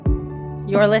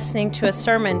You're listening to a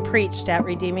sermon preached at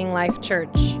Redeeming Life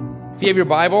Church. If you have your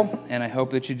Bible, and I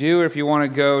hope that you do, or if you want to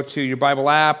go to your Bible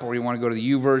app, or you want to go to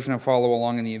the YouVersion and follow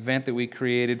along in the event that we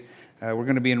created, we're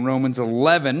going to be in Romans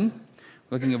 11,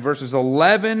 looking at verses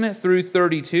 11 through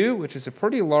 32, which is a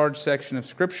pretty large section of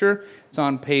Scripture. It's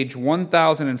on page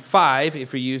 1005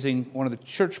 if you're using one of the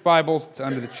church Bibles. It's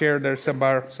under the chair there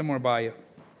somewhere by you.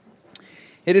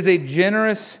 It is a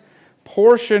generous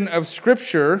portion of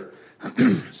Scripture,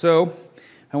 so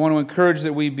I want to encourage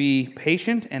that we be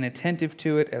patient and attentive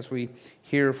to it as we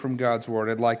hear from God's Word.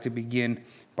 I'd like to begin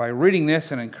by reading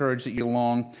this and encourage that you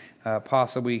along,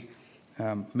 possibly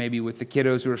maybe with the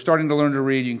kiddos who are starting to learn to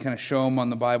read. You can kind of show them on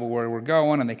the Bible where we're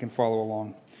going, and they can follow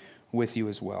along with you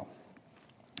as well.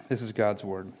 This is God's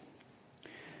Word.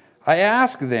 I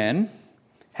ask then,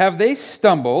 have they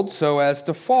stumbled so as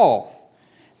to fall?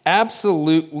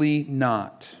 Absolutely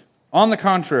not. On the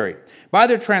contrary, by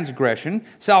their transgression,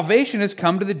 salvation has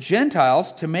come to the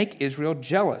Gentiles to make Israel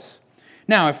jealous.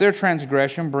 Now, if their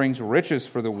transgression brings riches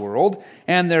for the world,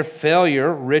 and their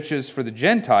failure riches for the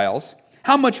Gentiles,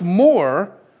 how much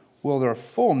more will their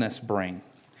fullness bring?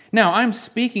 Now, I'm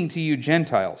speaking to you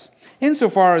Gentiles.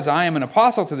 Insofar as I am an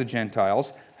apostle to the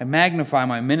Gentiles, I magnify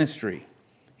my ministry,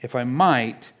 if I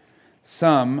might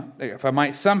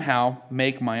somehow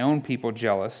make my own people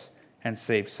jealous and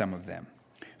save some of them.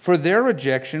 For their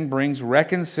rejection brings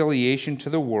reconciliation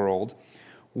to the world.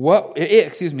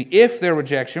 If their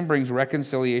rejection brings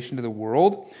reconciliation to the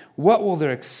world, what will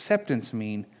their acceptance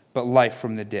mean but life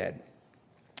from the dead?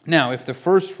 Now, if the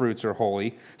first fruits are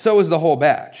holy, so is the whole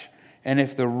batch. And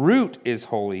if the root is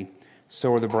holy,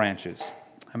 so are the branches.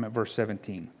 I'm at verse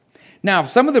 17. Now, if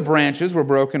some of the branches were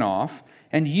broken off,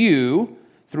 and you,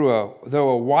 though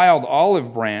a wild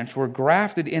olive branch, were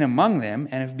grafted in among them,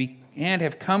 and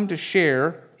have come to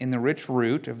share in the rich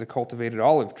root of the cultivated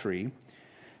olive tree,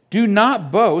 do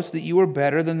not boast that you are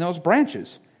better than those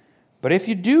branches. But if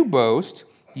you do boast,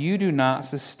 you do not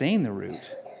sustain the root,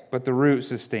 but the root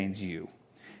sustains you.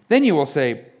 Then you will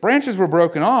say, branches were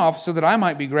broken off so that I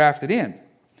might be grafted in.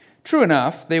 True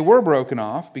enough, they were broken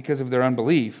off because of their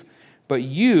unbelief, but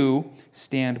you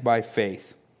stand by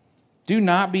faith. Do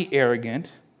not be arrogant,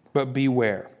 but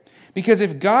beware. Because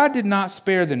if God did not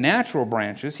spare the natural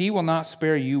branches, he will not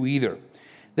spare you either.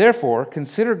 Therefore,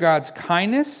 consider God's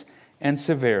kindness and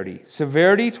severity.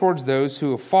 Severity towards those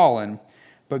who have fallen,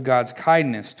 but God's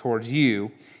kindness towards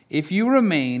you, if you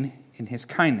remain in his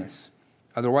kindness.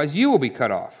 Otherwise, you will be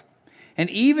cut off. And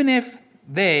even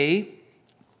they,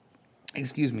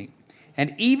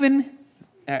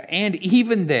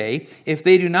 if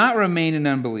they do not remain in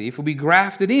unbelief, will be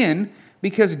grafted in,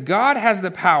 because God has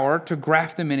the power to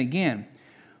graft them in again.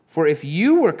 For if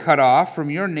you were cut off from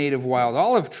your native wild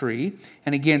olive tree,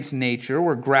 and against nature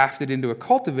were grafted into a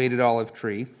cultivated olive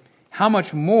tree, how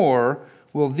much more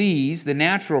will these, the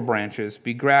natural branches,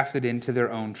 be grafted into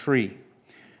their own tree?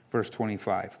 Verse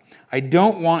 25. I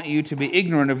don't want you to be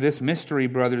ignorant of this mystery,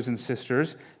 brothers and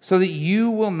sisters, so that you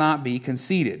will not be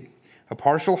conceited. A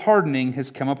partial hardening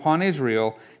has come upon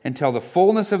Israel until the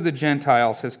fullness of the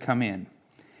Gentiles has come in.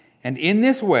 And in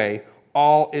this way,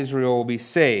 all Israel will be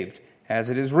saved. As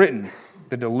it is written,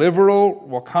 the deliverer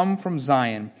will come from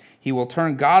Zion. He will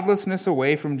turn godlessness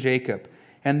away from Jacob.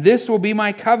 And this will be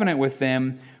my covenant with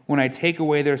them when I take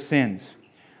away their sins.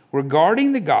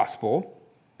 Regarding the gospel,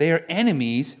 they are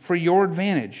enemies for your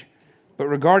advantage. But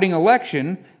regarding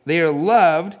election, they are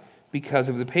loved because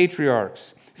of the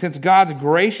patriarchs, since God's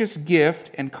gracious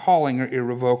gift and calling are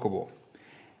irrevocable.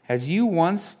 As you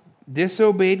once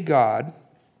disobeyed God,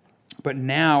 but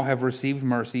now have received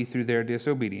mercy through their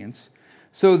disobedience,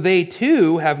 so they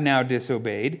too have now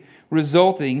disobeyed,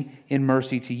 resulting in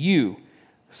mercy to you,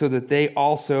 so that they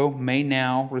also may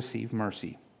now receive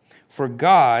mercy. For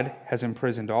God has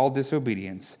imprisoned all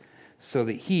disobedience, so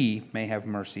that he may have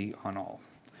mercy on all.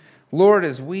 Lord,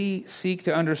 as we seek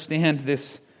to understand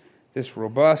this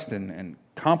robust and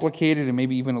complicated and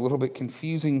maybe even a little bit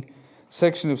confusing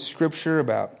section of Scripture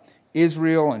about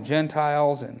Israel and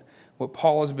Gentiles and what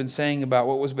Paul has been saying about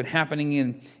what was been happening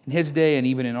in his day and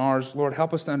even in ours. Lord,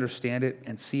 help us to understand it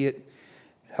and see it.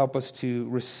 Help us to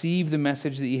receive the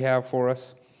message that you have for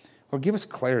us. Lord, give us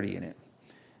clarity in it.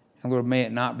 And Lord, may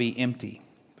it not be empty,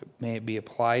 but may it be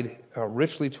applied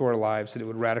richly to our lives, that it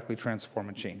would radically transform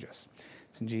and change us.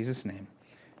 It's in Jesus' name,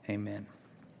 amen.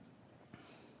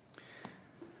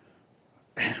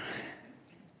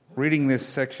 Reading this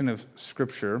section of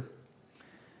Scripture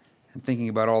and thinking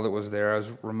about all that was there, I was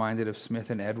reminded of Smith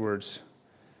and Edwards,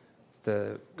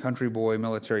 the Country Boy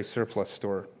military surplus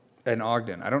store in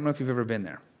Ogden. I don't know if you've ever been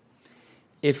there.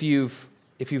 If you've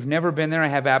never been there, I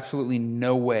have absolutely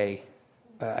no way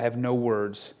I have no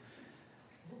words.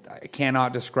 I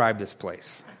cannot describe this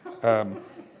place. I'm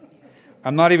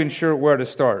not even sure where to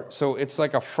start. So it's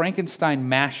like a Frankenstein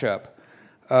mashup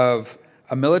of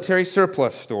a military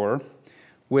surplus store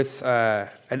with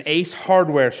an Ace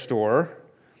Hardware store,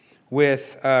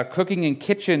 with a cooking and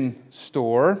kitchen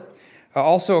store,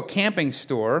 also a camping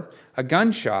store, a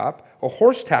gun shop, a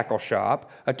horse tackle shop,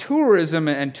 a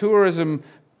tourism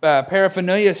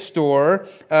paraphernalia store,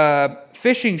 a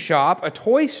fishing shop, a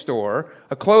toy store,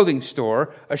 a clothing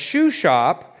store, a shoe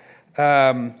shop.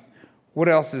 What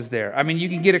else is there? I mean, you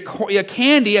can get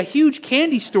a huge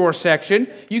candy store section.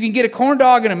 You can get a corn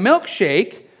dog and a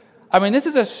milkshake. I mean, this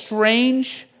is a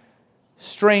strange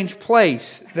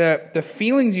place. The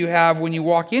feelings you have when you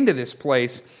walk into this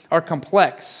place are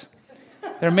complex.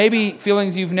 There may be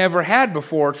feelings you've never had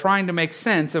before trying to make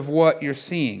sense of what you're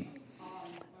seeing.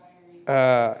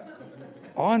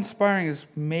 Awe-inspiring is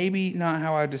maybe not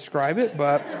how I describe it,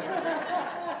 but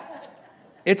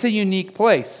it's a unique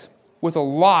place with a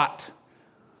lot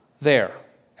there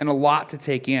and a lot to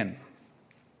take in.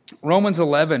 Romans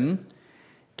 11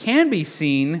 can be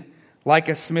seen like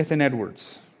a Smith and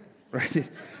Edwards, right?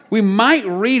 We might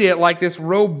read it like this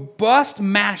robust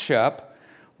mashup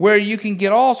where you can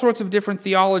get all sorts of different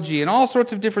theology and all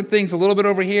sorts of different things, a little bit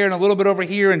over here and a little bit over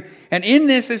here. And in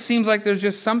this, it seems like there's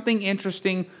just something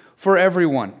interesting for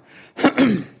everyone.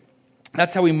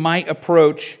 That's how we might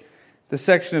approach the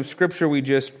section of Scripture we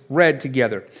just read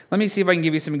together. Let me see if I can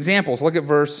give you some examples. Look at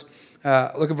verse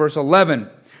 11.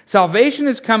 Salvation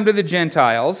has come to the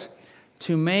Gentiles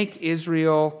to make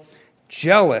Israel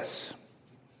jealous.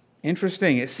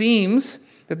 Interesting. It seems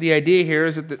that the idea here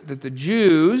is that the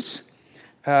Jews,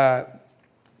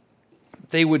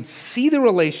 they would see the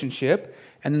relationship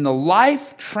and then the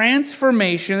life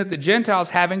transformation that the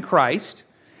Gentiles have in Christ.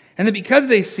 And then because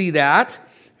they see that,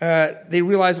 they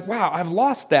realize, wow, I've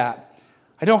lost that.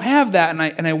 I don't have that,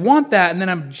 and I want that, and then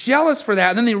I'm jealous for that.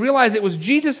 And then they realize it was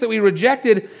Jesus that we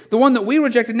rejected, the one that we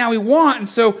rejected, now we want. And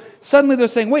so suddenly they're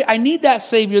saying, wait, I need that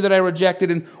Savior that I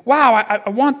rejected, and wow, I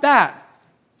want that.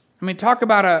 I mean, talk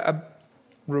about a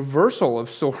reversal of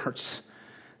sorts.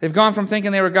 They've gone from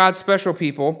thinking they were God's special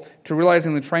people to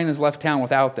realizing the train has left town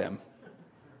without them.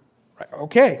 Right,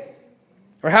 okay.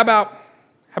 Or how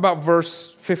about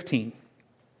verse 15?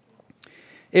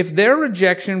 If their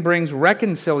rejection brings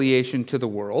reconciliation to the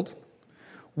world,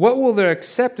 what will their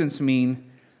acceptance mean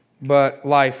but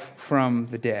life from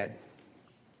the dead?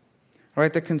 All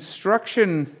right, the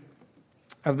construction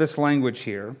of this language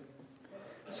here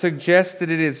suggests that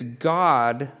it is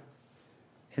God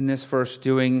in this verse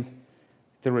doing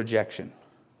the rejection.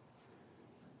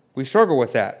 We struggle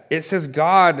with that. It says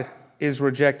God is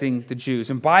rejecting the Jews,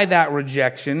 and by that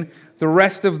rejection, the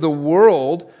rest of the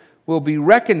world will be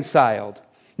reconciled.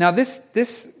 Now, this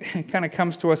kind of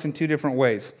comes to us in two different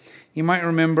ways. You might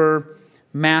remember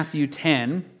Matthew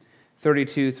 10,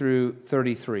 32 through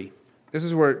 33. This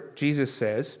is where Jesus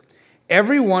says,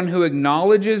 "Everyone who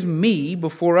acknowledges me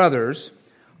before others,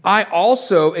 I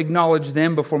also acknowledge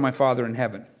them before my Father in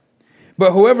heaven.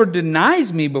 But whoever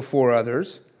denies me before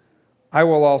others, I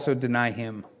will also deny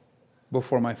him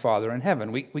before my Father in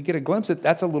heaven." We get a glimpse that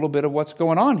that's a little bit of what's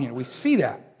going on here. We see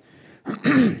that.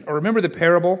 Or remember the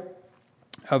parable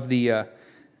of the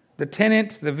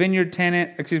vineyard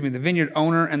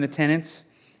owner and the tenants.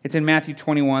 It's in Matthew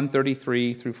 21,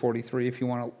 33 through 43. If you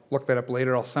want to look that up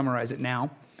later, I'll summarize it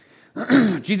now.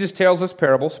 Jesus tells this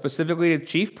parable specifically to the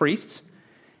chief priests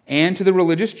and to the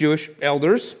religious Jewish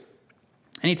elders.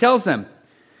 And he tells them,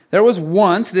 there was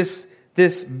once this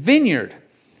vineyard,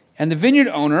 and the vineyard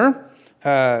owner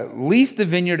leased the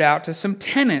vineyard out to some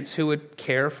tenants who would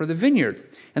care for the vineyard.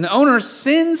 And the owner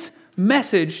sends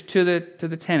message to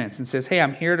the tenants and says, hey,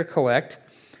 I'm here to collect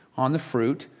on the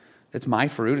fruit. It's my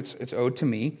fruit. It's owed to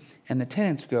me. And the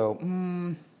tenants go,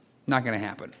 not going to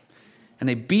happen. And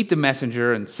they beat the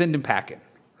messenger and send him packing,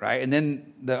 right? And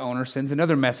then the owner sends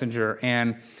another messenger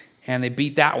and they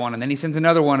beat that one. And then he sends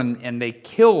another one and they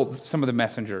kill some of the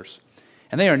messengers.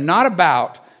 And they are not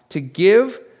about to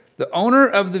give the owner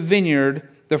of the vineyard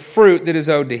the fruit that is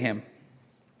owed to him.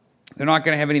 They're not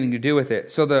going to have anything to do with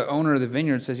it. So the owner of the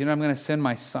vineyard says, I'm going to send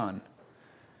my son.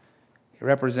 He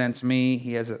represents me.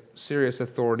 He has a serious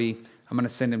authority. I'm going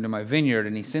to send him to my vineyard.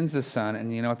 And he sends the son.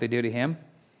 And you know what they do to him?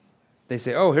 They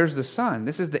say, oh, here's the son.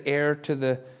 This is the heir to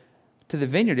the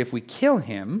vineyard. If we kill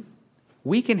him,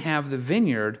 we can have the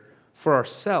vineyard for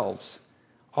ourselves.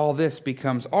 All this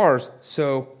becomes ours.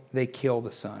 So they kill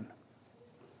the son.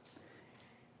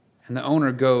 And the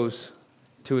owner goes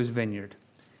to his vineyard.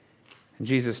 And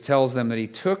Jesus tells them that he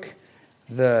took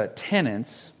the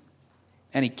tenants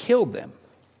and he killed them.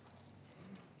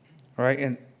 right?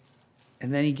 And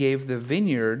then he gave the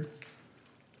vineyard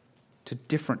to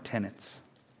different tenants.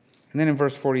 And then in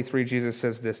verse 43, Jesus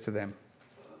says this to them.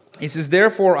 He says,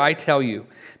 "Therefore I tell you,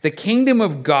 the kingdom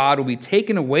of God will be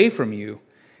taken away from you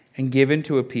and given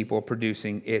to a people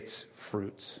producing its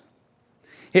fruits."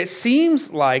 It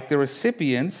seems like the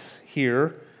recipients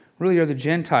here really are the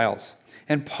Gentiles.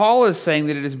 And Paul is saying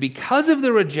that it is because of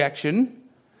the rejection,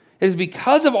 it is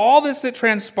because of all this that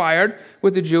transpired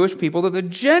with the Jewish people that the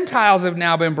Gentiles have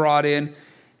now been brought in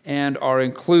and are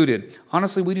included.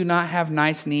 Honestly, we do not have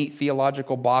nice, neat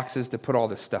theological boxes to put all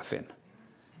this stuff in.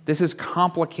 This is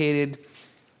complicated,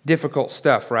 difficult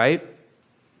stuff, right?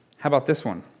 How about this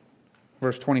one?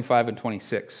 Verse 25 and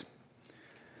 26.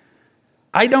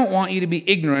 "I don't want you to be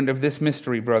ignorant of this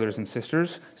mystery, brothers and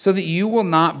sisters, so that you will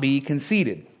not be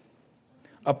conceited.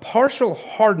 A partial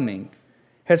hardening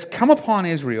has come upon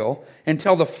Israel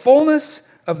until the fullness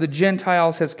of the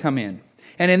Gentiles has come in.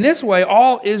 And in this way,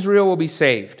 all Israel will be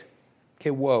saved."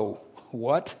 Okay, whoa,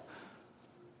 what?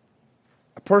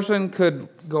 A person could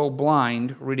go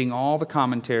blind reading all the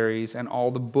commentaries and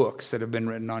all the books that have been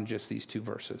written on just these two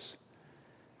verses.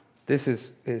 This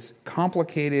is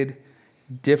complicated,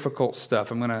 difficult stuff.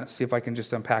 I'm going to see if I can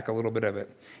just unpack a little bit of it.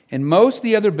 In most of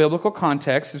the other biblical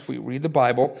contexts, if we read the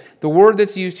Bible, the word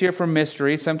that's used here for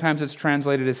mystery, sometimes it's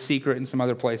translated as secret in some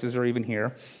other places or even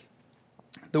here.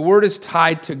 The word is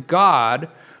tied to God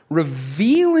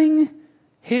revealing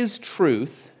his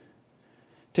truth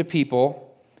to people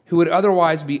who would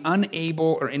otherwise be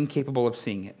unable or incapable of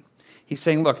seeing it. He's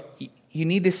saying, look, you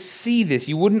need to see this.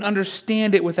 You wouldn't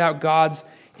understand it without God's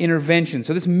intervention.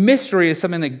 So this mystery is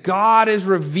something that God is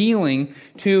revealing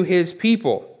to his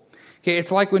people. Okay,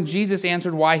 it's like when Jesus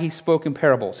answered why he spoke in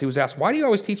parables. He was asked, "Why do you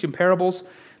always teach in parables?"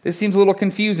 This seems a little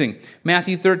confusing.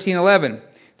 Matthew 13:11,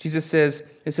 Jesus says,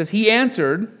 "He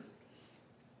answered,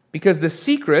 because the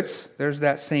secrets," there's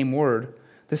that same word,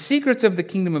 "the secrets of the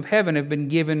kingdom of heaven have been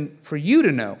given for you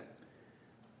to know,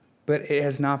 but it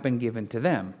has not been given to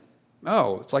them."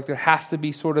 Oh, it's like there has to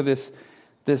be sort of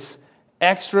this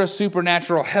extra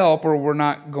supernatural help or we're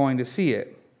not going to see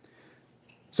it.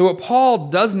 So what Paul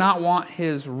does not want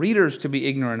his readers to be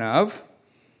ignorant of,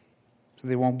 so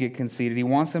they won't get conceited, he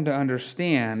wants them to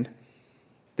understand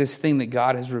this thing that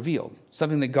God has revealed,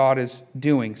 something that God is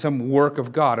doing, some work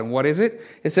of God. And what is it?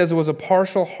 It says it was a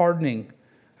partial hardening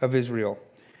of Israel.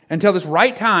 Until this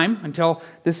right time, until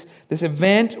this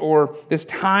event or this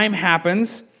time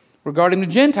happens regarding the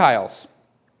Gentiles.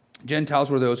 Gentiles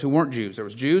were those who weren't Jews. There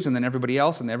was Jews and then everybody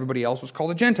else was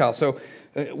called a Gentile. So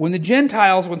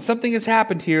when something has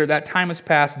happened here, that time has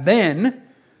passed, then,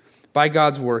 by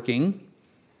God's working,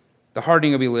 the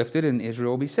hardening will be lifted and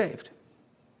Israel will be saved.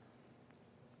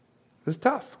 This is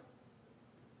tough.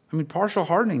 I mean, partial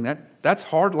hardening, that's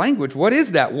hard language. What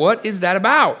is that? What is that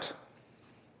about?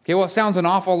 Okay, well, it sounds an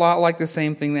awful lot like the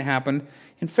same thing that happened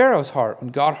in Pharaoh's heart.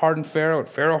 When God hardened Pharaoh, and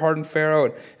Pharaoh hardened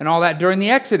Pharaoh, and all that during the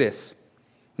Exodus.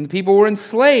 And the people were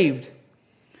enslaved.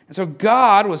 And so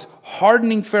God was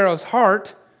hardening Pharaoh's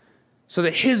heart so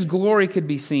that his glory could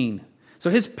be seen. So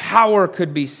his power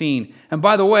could be seen. And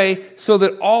by the way, so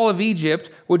that all of Egypt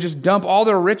would just dump all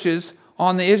their riches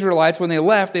on the Israelites when they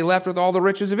left with all the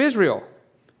riches of Israel.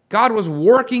 God was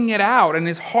working it out, and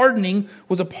his hardening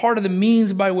was a part of the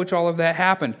means by which all of that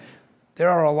happened. There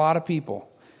are a lot of people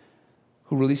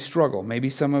who really struggle. Maybe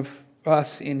some of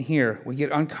us in here, we get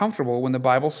uncomfortable when the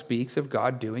Bible speaks of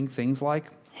God doing things like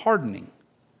hardening.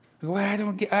 We go, I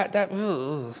don't get that. That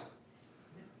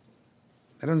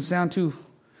doesn't sound too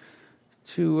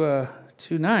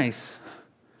nice.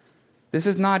 This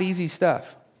is not easy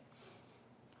stuff.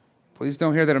 Please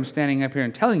don't hear that I'm standing up here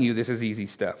and telling you this is easy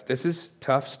stuff. This is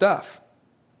tough stuff.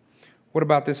 What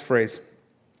about this phrase?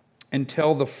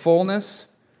 Until the fullness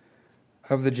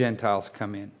of the Gentiles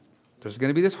come in. There's going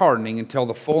to be this hardening until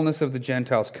the fullness of the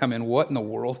Gentiles come in. What in the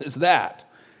world is that?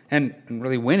 And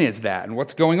really, when is that? And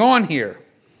what's going on here?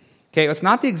 Okay, it's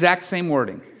not the exact same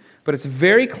wording, but it's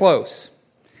very close.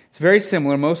 It's very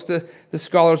similar. Most of the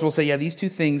scholars will say, yeah, these two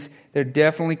things, they're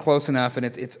definitely close enough, and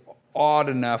it's odd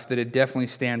enough that it definitely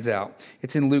stands out.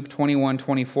 It's in Luke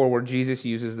 21:24 where Jesus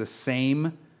uses the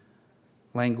same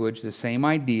language, the same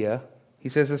idea. He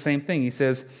says the same thing. He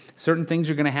says, certain things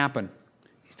are going to happen.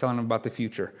 He's telling them about the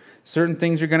future. Certain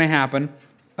things are going to happen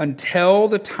until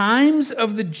the times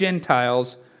of the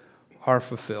Gentiles are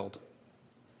fulfilled.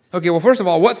 Okay, well, first of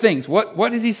all, what things?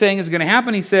 What is he saying is going to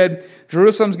happen? He said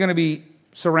Jerusalem's going to be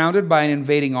surrounded by an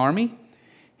invading army.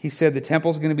 He said the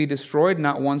temple's going to be destroyed,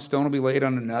 not one stone will be laid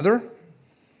on another.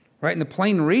 Right? And the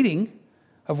plain reading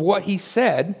of what he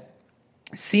said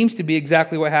seems to be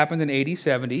exactly what happened in AD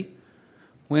 70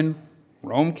 when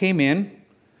Rome came in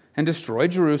and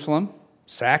destroyed Jerusalem,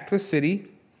 sacked the city,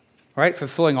 right,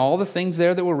 fulfilling all the things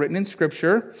there that were written in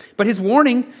Scripture. But his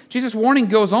warning, Jesus' warning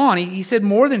goes on. He said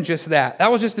more than just that.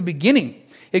 That was just the beginning.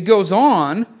 It goes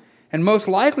on, and most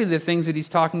likely the things that he's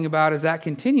talking about as that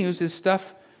continues is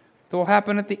stuff that will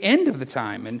happen at the end of the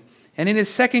time and in his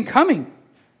second coming.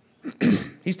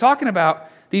 He's talking about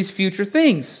these future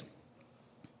things.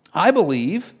 I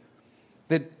believe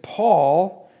that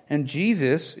Paul and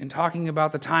Jesus, in talking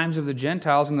about the times of the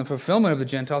Gentiles and the fulfillment of the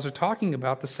Gentiles, are talking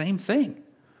about the same thing.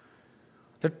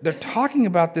 They're talking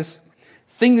about this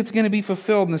thing that's going to be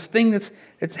fulfilled and this thing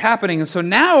that's happening. And so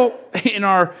now, in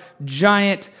our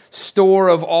giant store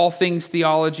of all things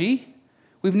theology,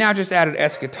 we've now just added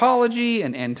eschatology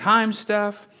and end time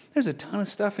stuff. There's a ton of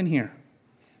stuff in here.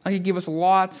 I could give us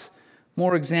lots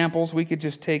more examples. We could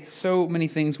just take so many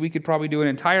things. We could probably do an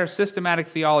entire systematic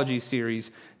theology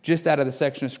series just out of the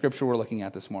section of Scripture we're looking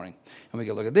at this morning. And we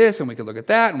could look at this, and we could look at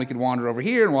that, and we could wander over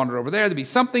here and wander over there. There'd be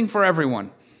something for everyone.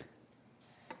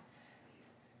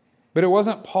 But it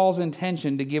wasn't Paul's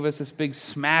intention to give us this big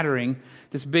smattering,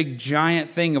 this big giant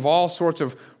thing of all sorts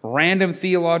of random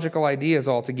theological ideas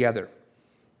altogether.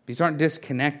 These aren't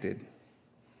disconnected.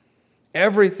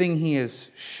 Everything he has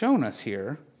shown us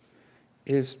here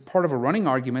is part of a running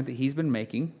argument that he's been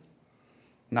making,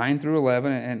 9 through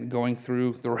 11, and going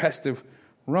through the rest of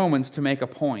Romans to make a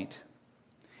point.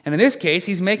 And in this case,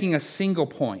 he's making a single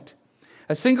point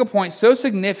so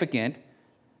significant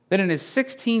that in his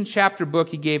 16-chapter book,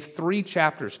 he gave 3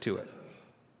 chapters to it,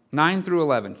 9 through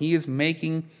 11. He is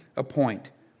making a point.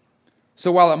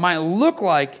 So while it might look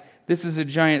like this is a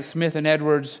giant Smith and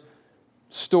Edwards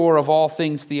store of all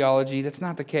things theology, that's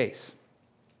not the case.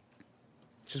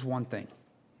 It's just one thing,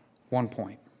 one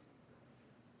point.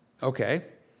 Okay,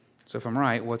 so if I'm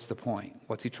right, what's the point?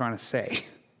 What's he trying to say?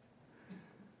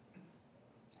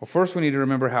 Well, first we need to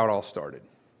remember how it all started.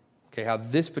 Okay, how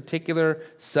this particular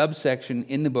subsection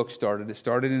in the book started. It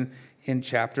started in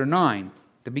chapter 9,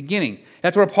 the beginning.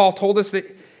 That's where Paul told us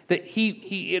that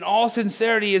he, in all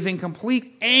sincerity, is in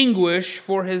complete anguish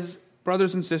for his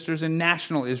brothers and sisters in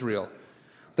national Israel.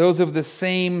 Those of the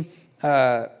same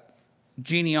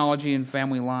genealogy and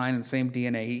family line and same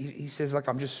DNA. He says,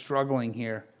 I'm just struggling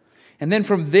here. And then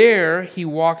from there, he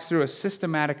walks through a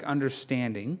systematic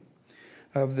understanding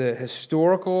of the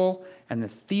historical and the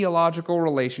theological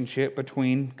relationship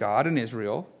between God and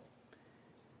Israel.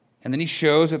 And then he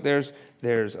shows that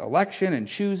there's election and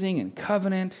choosing and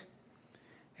covenant,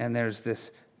 and there's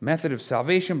this method of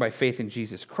salvation by faith in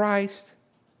Jesus Christ.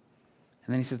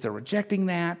 And then he says they're rejecting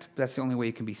that. That's the only way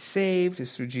you can be saved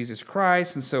is through Jesus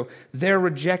Christ. And so they're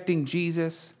rejecting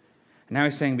Jesus. And now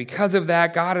he's saying because of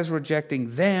that, God is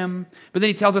rejecting them. But then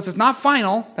he tells us it's not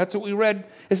final. That's what we read.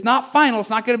 It's not final. It's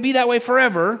not going to be that way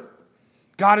forever.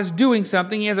 God is doing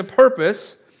something. He has a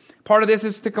purpose. Part of this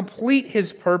is to complete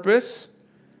his purpose.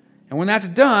 And when that's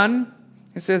done,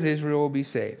 it says Israel will be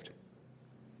saved.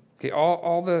 Okay,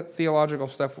 all the theological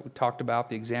stuff we talked about,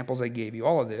 the examples I gave you,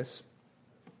 all of this,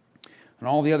 and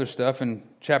all the other stuff in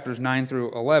chapters 9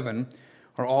 through 11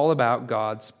 are all about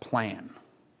God's plan.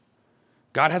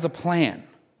 God has a plan,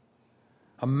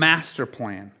 a master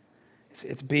plan.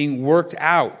 It's being worked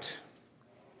out.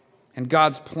 And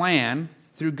God's plan,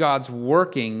 through God's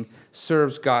working,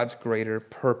 serves God's greater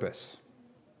purpose.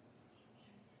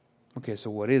 Okay, so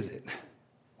what is it?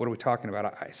 What are we talking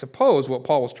about? I suppose what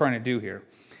Paul was trying to do here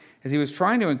is he was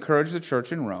trying to encourage the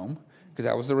church in Rome, because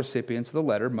that was the recipients of the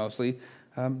letter, mostly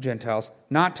Gentiles,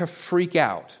 not to freak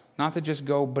out, not to just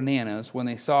go bananas when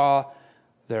they saw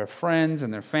their friends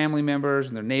and their family members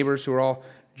and their neighbors who are all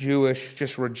Jewish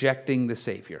just rejecting the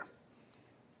Savior.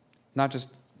 Not just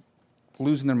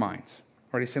losing their minds.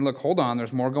 Right? He's saying, look, hold on,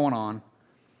 there's more going on.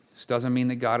 This doesn't mean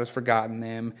that God has forgotten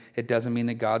them. It doesn't mean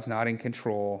that God's not in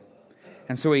control.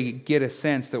 And so we get a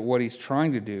sense that what he's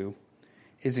trying to do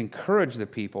is encourage the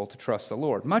people to trust the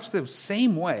Lord. Much the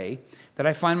same way that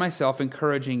I find myself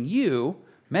encouraging you,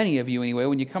 many of you anyway,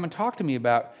 when you come and talk to me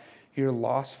about your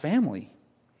lost family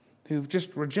who've just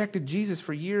rejected Jesus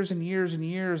for years and years and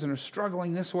years and are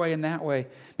struggling this way and that way.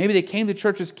 Maybe they came to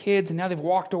church as kids and now they've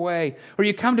walked away. Or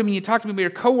you come to me and you talk to me about your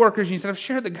coworkers and you said, I've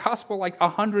shared the gospel like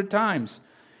 100 times.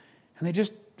 And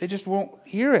they just won't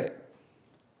hear it.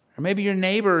 Or maybe your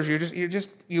neighbors,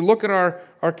 you look at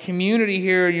our community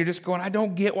here and you're just going, I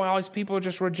don't get why all these people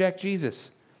just reject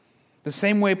Jesus. The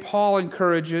same way Paul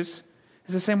encourages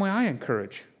is the same way I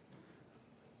encourage.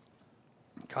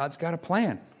 God's got a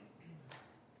plan.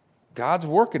 God's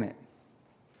working it.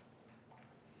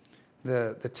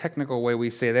 The technical way we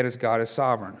say that is God is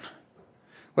sovereign.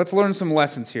 Let's learn some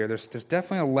lessons here. There's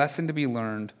definitely a lesson to be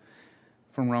learned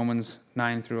from Romans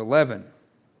 9 through 11.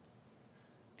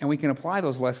 And we can apply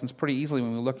those lessons pretty easily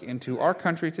when we look into our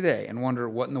country today and wonder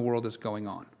what in the world is going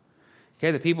on.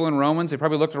 Okay, the people in Romans, they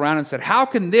probably looked around and said, how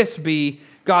can this be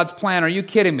God's plan? Are you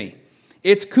kidding me?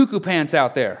 It's cuckoo pants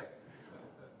out there.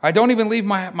 I don't even leave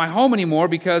my home anymore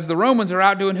because the Romans are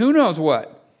out doing who knows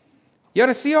what. You ought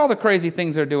to see all the crazy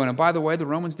things they're doing. And by the way, the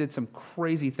Romans did some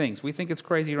crazy things. We think it's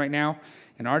crazy right now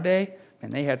in our day,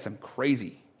 and they had some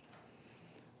crazy.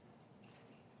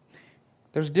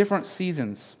 There's different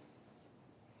seasons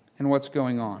in what's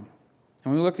going on.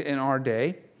 And when we look in our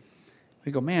day,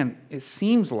 we go, man, it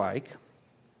seems like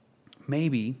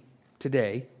maybe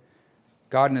today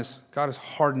God is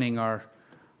hardening our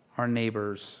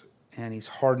neighbors, and he's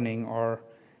hardening our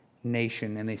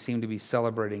nation, and they seem to be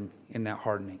celebrating in that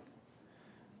hardening.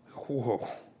 Whoa.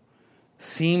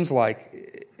 Seems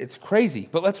like it's crazy.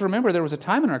 But let's remember there was a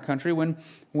time in our country when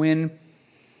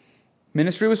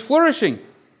ministry was flourishing,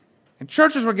 and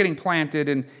churches were getting planted,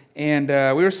 and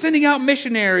we were sending out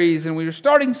missionaries, and we were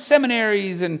starting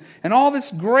seminaries, and all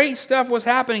this great stuff was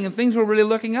happening, and things were really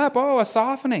looking up. Oh, a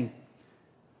softening.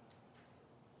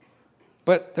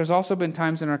 But there's also been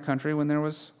times in our country when there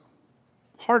was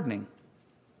hardening.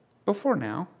 Before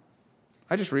now.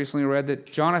 I just recently read that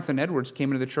Jonathan Edwards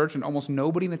came into the church and almost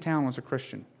nobody in the town was a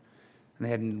Christian. And they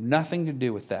had nothing to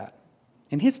do with that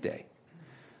in his day.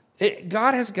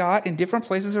 God has got, in different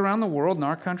places around the world, and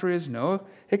our country is no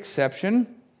exception,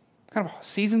 kind of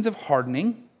seasons of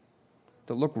hardening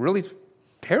that look really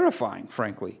terrifying,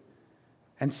 frankly,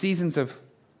 and seasons of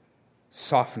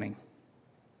softening.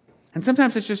 And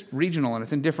sometimes it's just regional and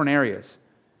it's in different areas.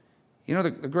 You know,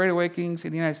 the Great Awakenings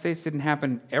in the United States didn't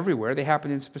happen everywhere. They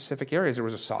happened in specific areas. There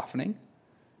was a softening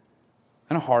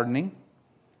and a hardening.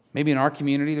 Maybe in our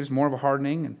community there's more of a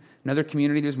hardening, and in another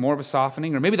community there's more of a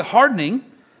softening. Or maybe the hardening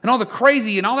and all the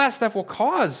crazy and all that stuff will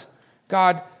cause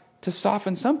God to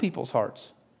soften some people's hearts.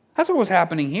 That's what was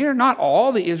happening here. Not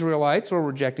all the Israelites were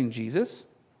rejecting Jesus.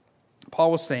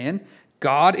 Paul was saying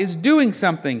God is doing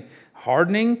something.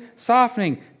 Hardening,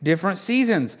 softening, different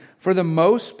seasons. For the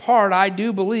most part, I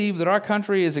do believe that our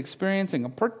country is experiencing a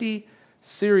pretty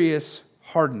serious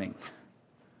hardening.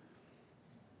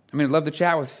 I mean, I'd love to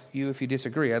chat with you if you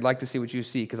disagree. I'd like to see what you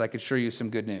see because I could show you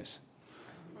some good news.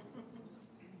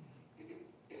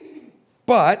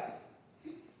 But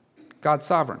God's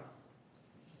sovereign.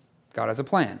 God has a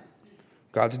plan.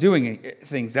 God's doing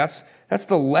things. That's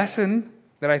the lesson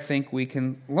that I think we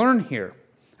can learn here.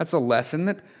 That's the lesson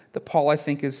that Paul, I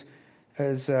think, is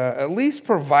at least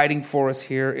providing for us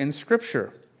here in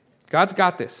Scripture. God's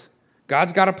got this.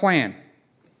 God's got a plan.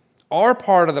 Our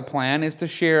part of the plan is to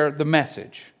share the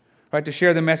message, right? To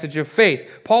share the message of faith.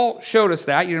 Paul showed us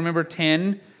that. You remember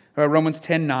Romans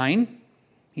 10:9?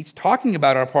 He's talking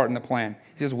about our part in the plan.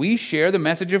 He says, we share the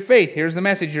message of faith. Here's the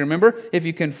message, you remember? If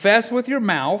you confess with your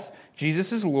mouth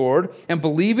Jesus is Lord and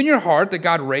believe in your heart that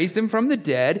God raised him from the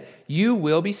dead, you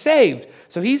will be saved.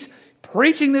 So he's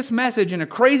preaching this message in a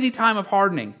crazy time of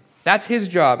hardening. That's his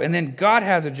job. And then God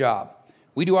has a job.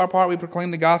 We do our part. We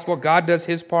proclaim the gospel. God does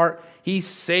his part. He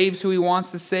saves who he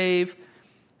wants to save.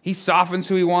 He softens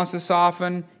who he wants to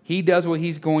soften. He does what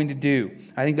he's going to do.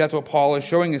 I think that's what Paul is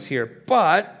showing us here.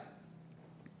 But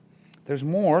there's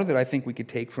more that I think we could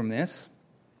take from this.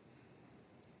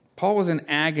 Paul was in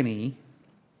agony.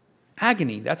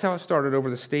 Agony. That's how it started over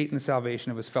the state and the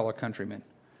salvation of his fellow countrymen.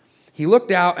 He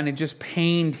looked out and it just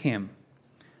pained him.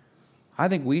 I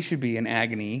think we should be in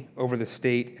agony over the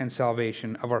state and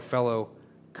salvation of our fellow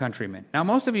countrymen. Now,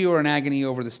 most of you are in agony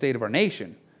over the state of our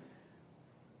nation,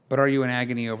 but are you in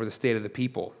agony over the state of the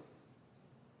people?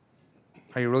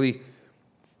 Are you really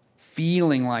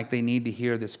feeling like they need to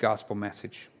hear this gospel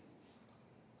message?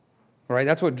 All right,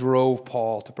 that's what drove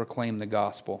Paul to proclaim the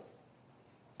gospel,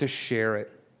 to share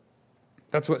it.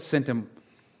 That's what sent him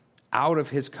out of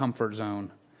his comfort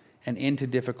zone and into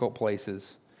difficult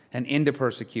places and into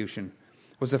persecution,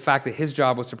 was the fact that his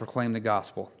job was to proclaim the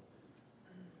gospel.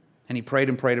 And he prayed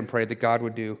and prayed and prayed that God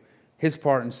would do his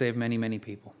part and save many, many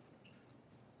people.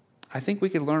 I think we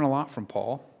could learn a lot from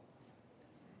Paul.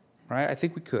 Right? I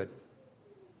think we could.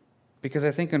 Because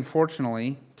I think,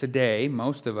 unfortunately, today,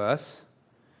 most of us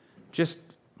just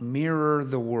mirror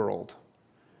the world.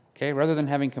 Okay? Rather than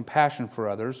having compassion for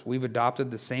others, we've adopted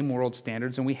the same world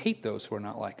standards and we hate those who are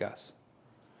not like us.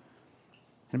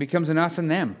 And it becomes an us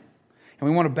and them. And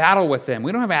we want to battle with them.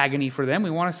 We don't have agony for them. We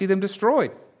want to see them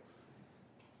destroyed.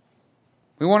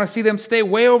 We want to see them stay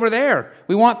way over there.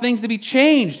 We want things to be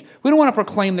changed. We don't want to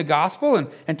proclaim the gospel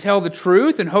and tell the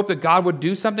truth and hope that God would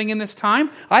do something in this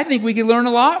time. I think we could learn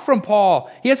a lot from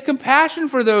Paul. He has compassion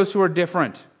for those who are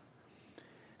different.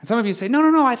 And some of you say,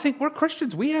 no, I think we're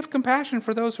Christians. We have compassion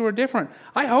for those who are different.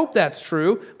 I hope that's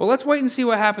true, but let's wait and see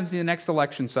what happens in the next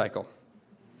election cycle.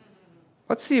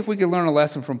 Let's see if we can learn a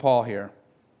lesson from Paul here.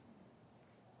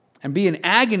 And be in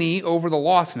agony over the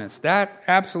lostness. That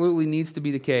absolutely needs to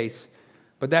be the case.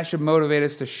 But that should motivate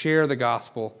us to share the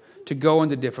gospel, to go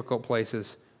into difficult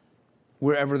places,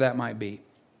 wherever that might be.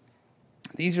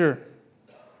 These are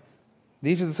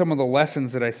some of the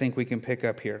lessons that I think we can pick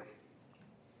up here.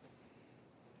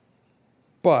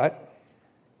 But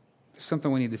there's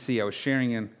something we need to see. I was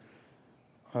sharing in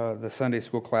the Sunday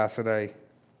school class that I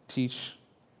teach.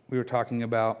 We were talking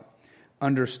about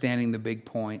understanding the big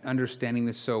point, understanding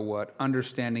the so what,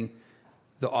 understanding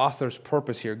the author's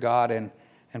purpose here, God and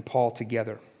Paul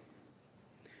together.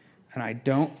 And I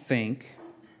don't think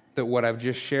that what I've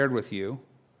just shared with you,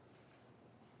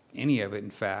 any of it in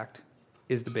fact,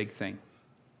 is the big thing.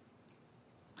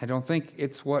 I don't think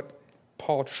it's what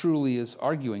Paul truly is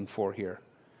arguing for here.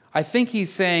 I think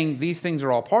he's saying these things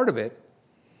are all part of it,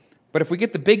 but if we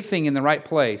get the big thing in the right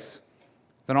place,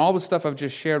 then all the stuff I've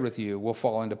just shared with you will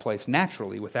fall into place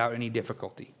naturally without any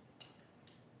difficulty.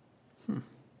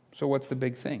 So what's the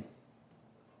big thing?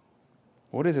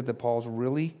 What is it that Paul's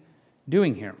really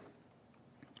doing here?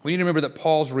 We need to remember that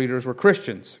Paul's readers were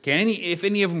Christians. Okay, if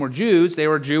any of them were Jews, they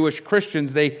were Jewish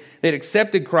Christians. They'd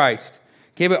accepted Christ.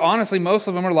 Okay, but honestly, most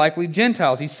of them are likely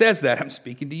Gentiles. He says that. I'm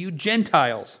speaking to you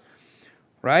Gentiles.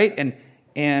 Right?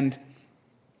 And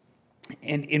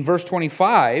in verse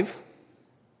 25,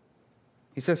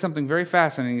 he says something very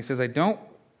fascinating. He says, I don't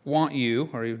want you,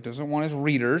 or he doesn't want his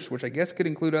readers, which I guess could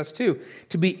include us too,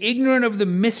 to be ignorant of the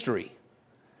mystery.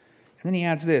 And then he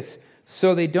adds this,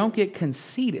 so they don't get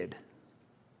conceited.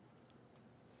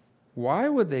 Why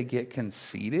would they get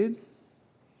conceited?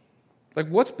 Like,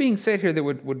 what's being said here that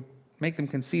would make them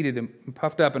conceited and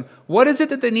puffed up? And what is it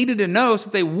that they needed to know so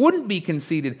that they wouldn't be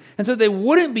conceited and so they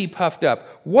wouldn't be puffed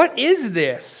up? What is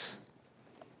this?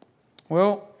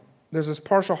 Well, there's this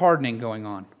partial hardening going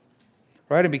on,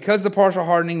 right? And because of the partial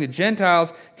hardening, the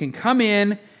Gentiles can come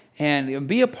in and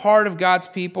be a part of God's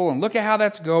people and look at how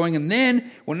that's going. And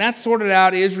then when that's sorted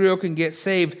out, Israel can get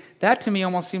saved. That to me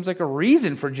almost seems like a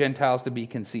reason for Gentiles to be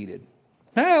conceited.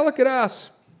 Hey, look at us.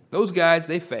 Those guys,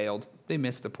 they failed. They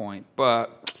missed the point.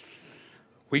 But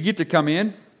we get to come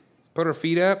in, put our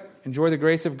feet up, enjoy the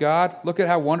grace of God. Look at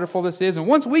how wonderful this is. And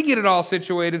once we get it all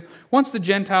situated, once the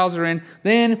Gentiles are in,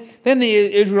 then the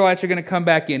Israelites are going to come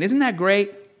back in. Isn't that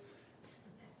great?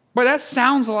 But that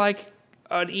sounds like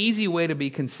an easy way to be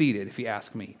conceited, if you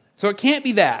ask me. So it can't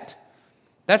be that.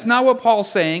 That's not what Paul's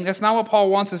saying. That's not what Paul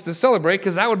wants us to celebrate,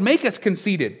 because that would make us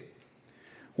conceited.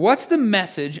 What's the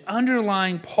message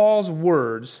underlying Paul's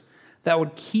words that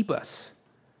would keep us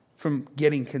from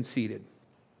getting conceited?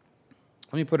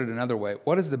 Let me put it another way.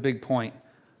 What is the big point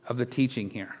of the teaching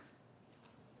here?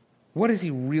 What is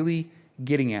he really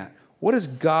getting at? What does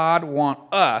God want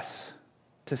us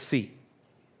to see?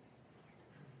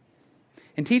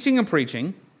 In teaching and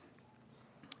preaching,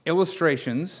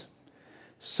 illustrations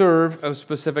serve a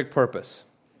specific purpose.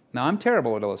 Now, I'm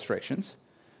terrible at illustrations,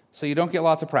 so you don't get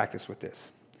lots of practice with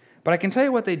this. But I can tell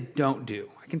you what they don't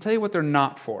do. I can tell you what they're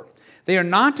not for. They are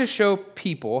not to show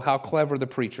people how clever the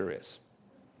preacher is.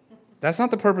 That's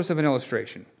not the purpose of an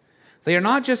illustration. They are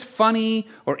not just funny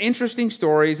or interesting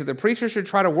stories that the preacher should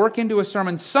try to work into a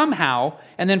sermon somehow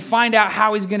and then find out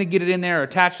how he's going to get it in there or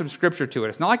attach some scripture to it.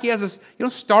 It's not like he has this, you don't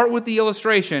start with the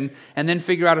illustration and then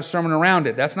figure out a sermon around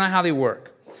it. That's not how they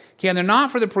work. Okay, and they're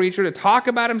not for the preacher to talk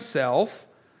about himself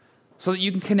so that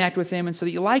you can connect with him and so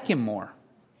that you like him more.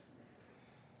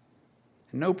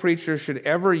 No preacher should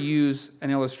ever use an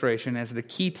illustration as the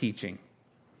key teaching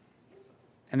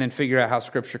and then figure out how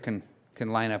scripture can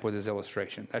line up with his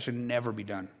illustration. That should never be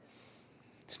done.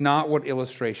 It's not what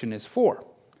illustration is for.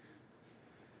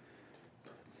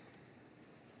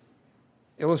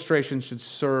 Illustration should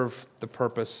serve the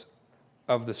purpose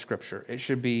of the scripture. It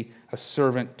should be a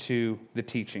servant to the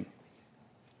teaching.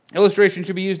 Illustration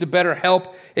should be used to better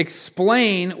help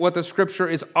explain what the scripture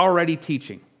is already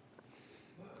teaching.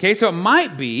 Okay, so it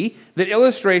might be that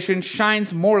illustration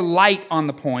shines more light on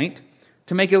the point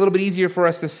to make it a little bit easier for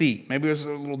us to see. Maybe it was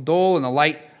a little dull and the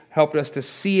light helped us to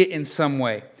see it in some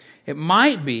way. It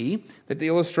might be that the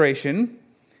illustration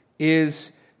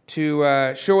is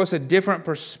to show us a different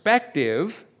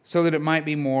perspective so that it might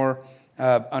be more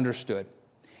understood.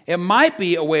 It might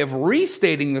be a way of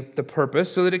restating the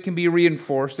purpose so that it can be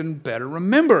reinforced and better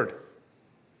remembered.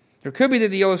 There could be that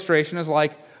the illustration is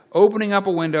like opening up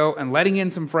a window and letting in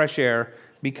some fresh air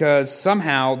because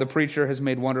somehow the preacher has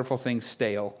made wonderful things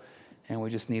stale and we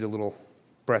just need a little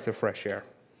breath of fresh air.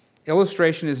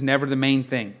 Illustration is never the main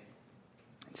thing.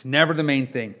 It's never the main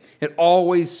thing. It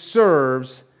always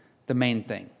serves the main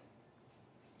thing.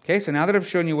 Okay, so now that I've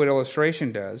shown you what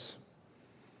illustration does,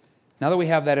 now that we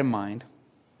have that in mind,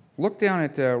 look down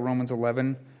at Romans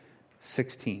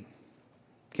 11:16.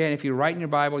 Okay, and if you write in your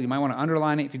Bible, you might want to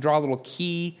underline it. If you draw a little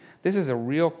key, this is a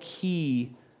real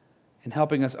key in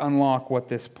helping us unlock what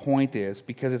this point is,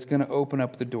 because it's going to open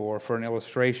up the door for an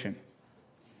illustration.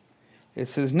 It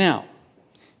says, now,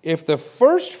 if the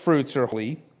first fruits are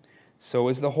holy, so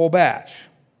is the whole batch.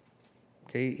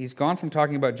 Okay, he's gone from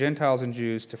talking about Gentiles and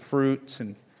Jews to fruits,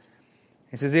 and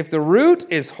he says, if the root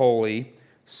is holy,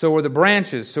 so are the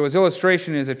branches. So his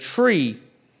illustration is a tree,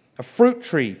 a fruit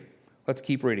tree. Let's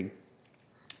keep reading.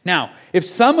 Now, if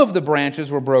some of the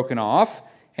branches were broken off,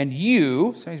 and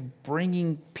you, so he's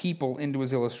bringing people into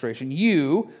his illustration,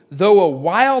 you, though a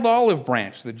wild olive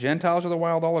branch, the Gentiles are the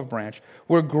wild olive branch,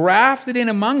 were grafted in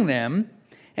among them,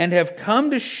 and have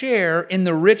come to share in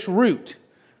the rich root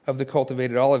of the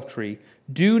cultivated olive tree,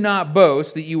 do not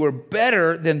boast that you are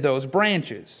better than those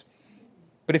branches.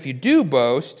 But if you do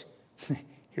boast,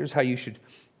 here's how you should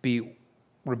be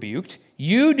rebuked.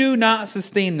 You do not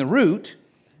sustain the root,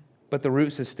 but the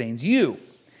root sustains you.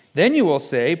 Then you will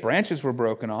say, branches were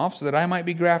broken off so that I might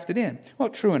be grafted in. Well,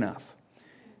 true enough.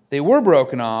 They were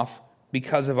broken off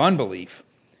because of unbelief,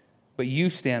 but you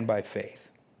stand by faith.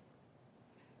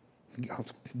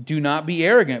 Do not be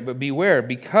arrogant, but beware,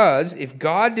 because if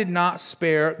God did not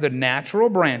spare the natural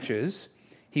branches,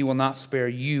 he will not spare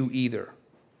you either.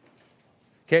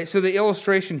 Okay, so the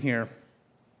illustration here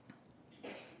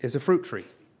is a fruit tree.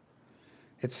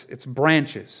 It's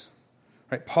branches.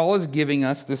 Right? Paul is giving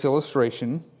us this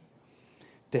illustration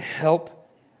to help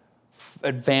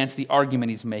advance the argument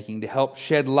he's making, to help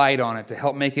shed light on it, to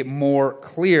help make it more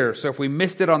clear. So if we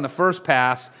missed it on the first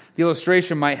pass, the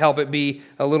illustration might help it be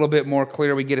a little bit more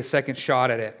clear. We get a second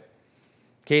shot at it.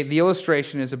 Okay, the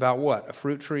illustration is about what? A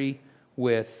fruit tree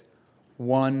with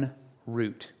one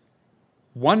root.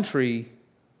 One tree,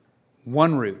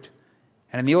 one root.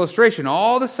 And in the illustration,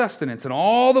 all the sustenance and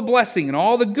all the blessing and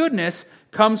all the goodness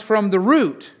comes from the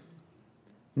root,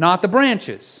 not the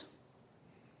branches.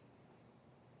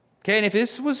 Okay, and if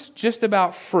this was just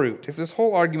about fruit, if this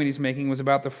whole argument he's making was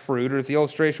about the fruit, or if the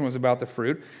illustration was about the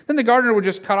fruit, then the gardener would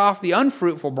just cut off the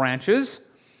unfruitful branches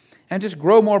and just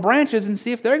grow more branches and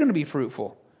see if they're going to be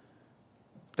fruitful.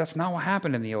 That's not what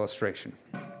happened in the illustration.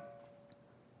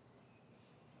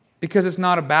 Because it's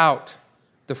not about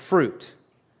the fruit,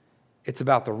 it's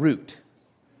about the root.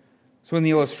 So in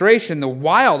the illustration, the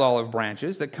wild olive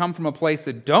branches that come from a place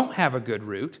that don't have a good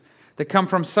root, that come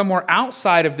from somewhere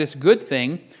outside of this good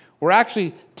thing, were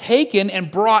actually taken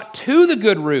and brought to the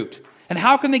good root. And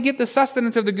how can they get the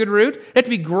sustenance of the good root? They have to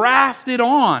be grafted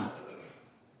on.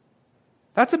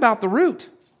 That's about the root.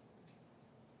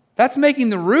 That's making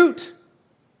the root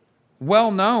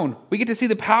well known. We get to see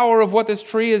the power of what this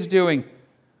tree is doing.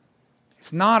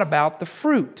 It's not about the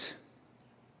fruit.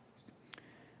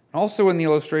 Also in the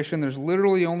illustration, there's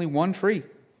literally only one tree.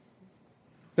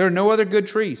 There are no other good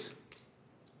trees.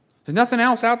 There's nothing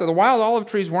else out there. The wild olive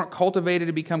trees weren't cultivated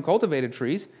to become cultivated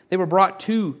trees. They were brought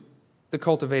to the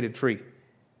cultivated tree.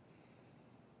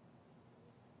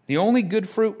 The only good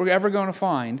fruit we're ever going to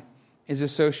find is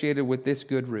associated with this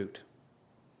good root.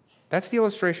 That's the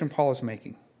illustration Paul is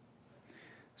making.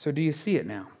 So do you see it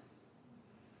now?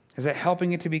 Is that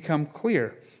helping it to become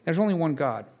clear? There's only one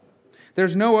God.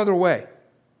 There's no other way.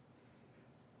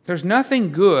 There's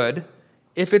nothing good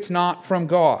if it's not from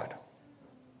God.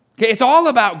 Okay, it's all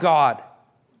about God.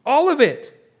 All of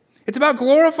it. It's about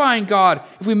glorifying God.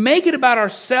 If we make it about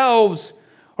ourselves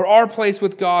or our place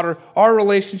with God or our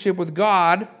relationship with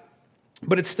God,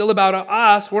 but it's still about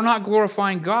us, we're not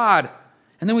glorifying God.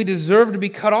 And then we deserve to be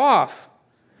cut off.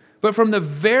 But from the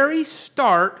very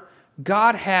start,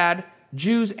 God had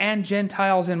Jews and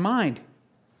Gentiles in mind.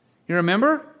 You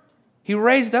remember? He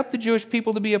raised up the Jewish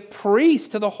people to be a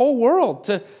priest to the whole world,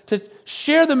 to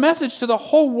share the message to the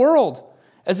whole world,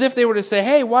 as if they were to say,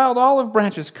 hey, wild olive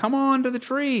branches, come on to the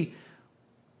tree.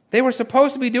 They were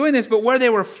supposed to be doing this, but where they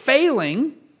were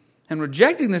failing and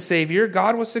rejecting the Savior,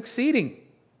 God was succeeding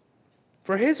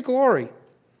for His glory,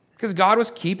 because God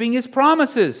was keeping His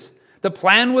promises. The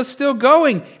plan was still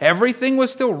going. Everything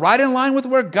was still right in line with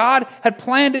where God had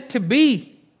planned it to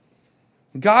be.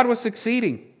 God was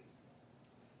succeeding.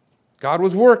 God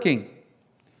was working.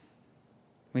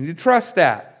 We need to trust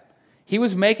that. He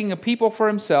was making a people for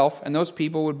Himself, and those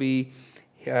people would be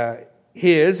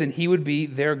His, and He would be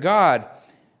their God.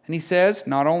 And He says,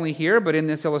 not only here, but in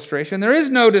this illustration, there is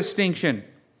no distinction.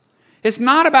 It's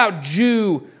not about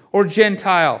Jew or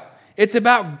Gentile. It's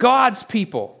about God's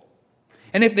people.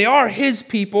 And if they are his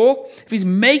people, if he's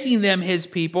making them his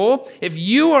people, if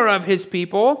you are of his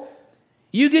people,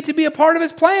 you get to be a part of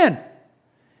his plan.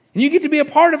 And you get to be a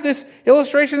part of this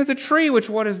illustration of the tree, which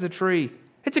what is the tree?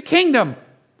 It's a kingdom.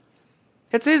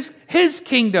 It's his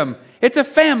kingdom. It's a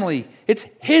family. It's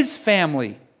his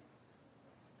family.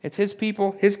 It's his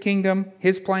people, his kingdom,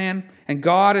 his plan, and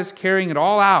God is carrying it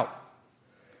all out.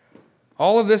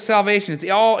 All of this salvation, it's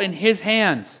all in his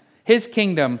hands, his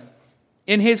kingdom,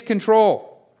 in his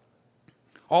control.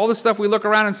 All the stuff we look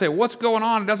around and say, what's going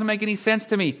on? It doesn't make any sense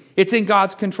to me. It's in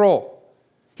God's control.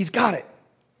 He's got it.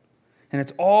 And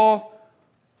it's all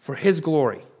for his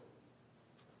glory.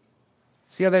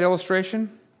 See how that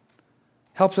illustration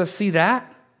helps us see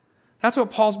that? That's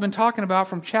what Paul's been talking about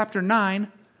from chapter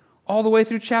 9 all the way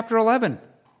through chapter 11.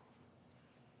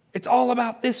 It's all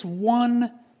about this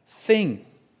one thing.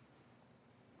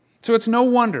 So it's no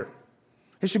wonder,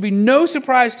 it should be no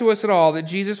surprise to us at all that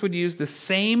Jesus would use the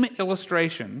same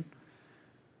illustration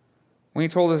when he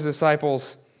told his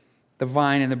disciples the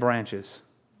vine and the branches.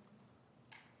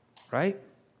 Right?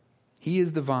 He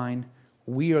is the vine,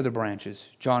 we are the branches,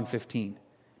 John 15.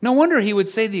 No wonder he would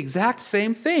say the exact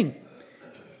same thing.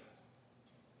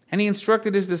 And he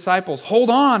instructed his disciples, hold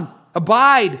on,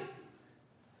 abide,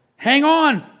 hang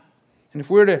on. And if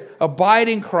we're to abide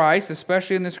in Christ,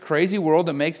 especially in this crazy world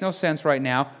that makes no sense right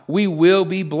now, we will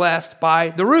be blessed by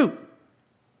the root.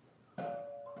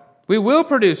 We will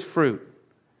produce fruit.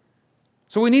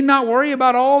 So we need not worry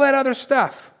about all that other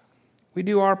stuff. We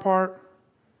do our part,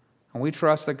 and we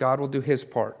trust that God will do his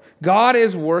part. God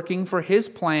is working for his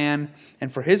plan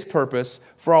and for his purpose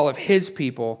for all of his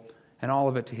people, and all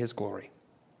of it to his glory.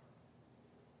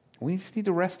 We just need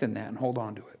to rest in that and hold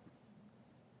on to it.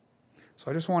 So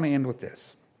I just want to end with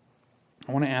this.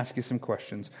 I want to ask you some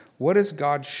questions. What is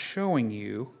God showing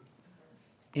you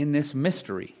in this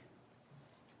mystery?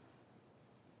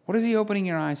 What is he opening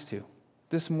your eyes to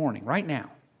this morning, right now?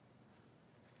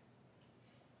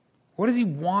 What does he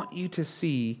want you to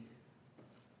see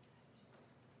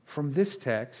from this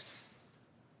text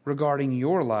regarding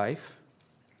your life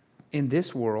in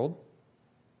this world?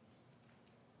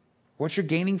 What you're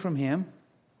gaining from him?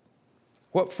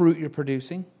 What fruit you're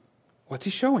producing? What's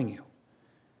he showing you?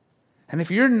 And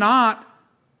if you're not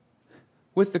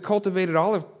with the cultivated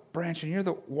olive branch and you're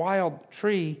the wild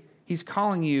tree, he's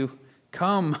calling you,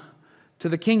 come to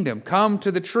the kingdom, come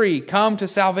to the tree, come to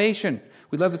salvation.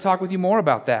 We'd love to talk with you more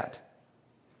about that.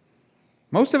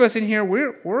 Most of us in here,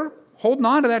 we're holding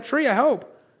on to that tree, I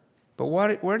hope. But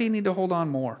where do you need to hold on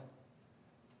more?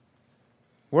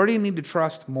 Where do you need to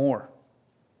trust more?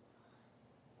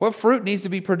 What fruit needs to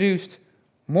be produced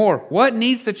more? What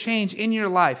needs to change in your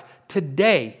life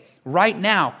today, right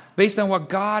now, based on what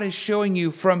God is showing you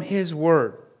from his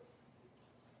word?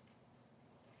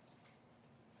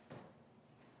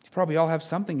 You probably all have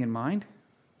something in mind.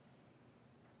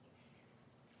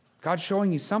 God's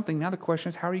showing you something. Now the question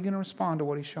is, how are you going to respond to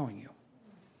what he's showing you?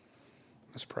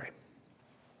 Let's pray.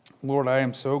 Lord, I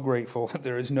am so grateful that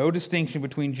there is no distinction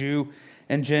between Jew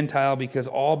and Gentile because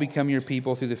all become your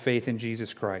people through the faith in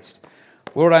Jesus Christ.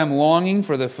 Lord, I am longing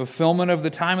for the fulfillment of the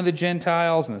time of the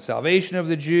Gentiles and the salvation of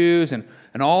the Jews and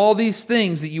all these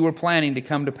things that you were planning to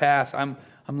come to pass. I'm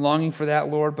longing for that,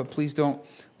 Lord, but please don't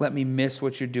let me miss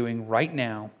what you're doing right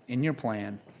now in your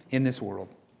plan in this world.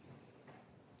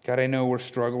 God, I know we're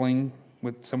struggling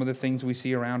with some of the things we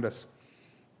see around us.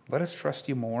 Let us trust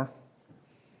you more.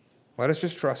 Let us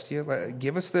just trust you.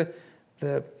 Give us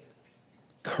the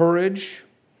courage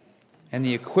and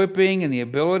the equipping and the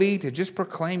ability to just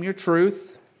proclaim your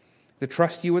truth, to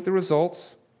trust you with the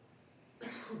results.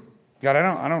 God,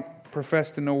 I don't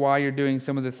profess to know why you're doing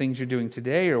some of the things you're doing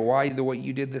today or why the way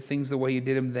you did the things the way you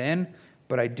did them then,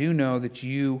 but I do know that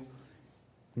you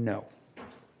know.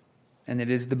 And it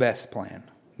is the best plan.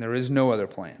 There is no other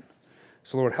plan.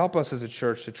 So Lord, help us as a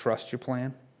church to trust your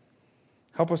plan.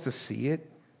 Help us to see it.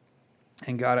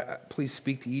 And God, please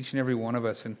speak to each and every one of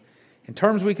us in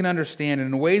terms we can understand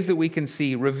and in ways that we can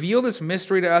see. Reveal this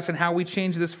mystery to us and how we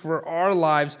change this for our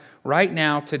lives right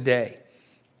now, today.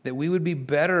 That we would be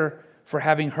better for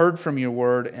having heard from your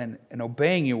word and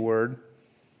obeying your word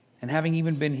and having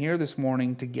even been here this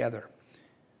morning together.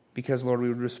 Because, Lord, we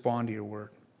would respond to your word.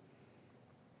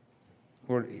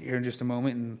 Lord, here in just a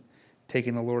moment and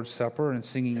taking the Lord's Supper and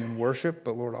singing in worship,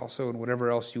 but Lord, also in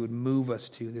whatever else you would move us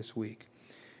to this week.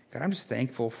 God, I'm just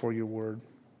thankful for your word.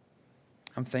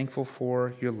 I'm thankful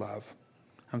for your love.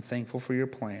 I'm thankful for your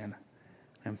plan.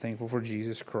 I'm thankful for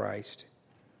Jesus Christ,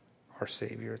 our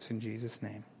Savior. It's in Jesus'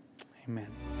 name. Amen.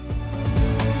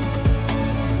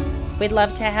 We'd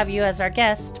love to have you as our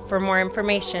guest. For more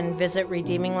information, visit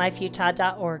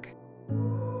redeeminglifeutah.org.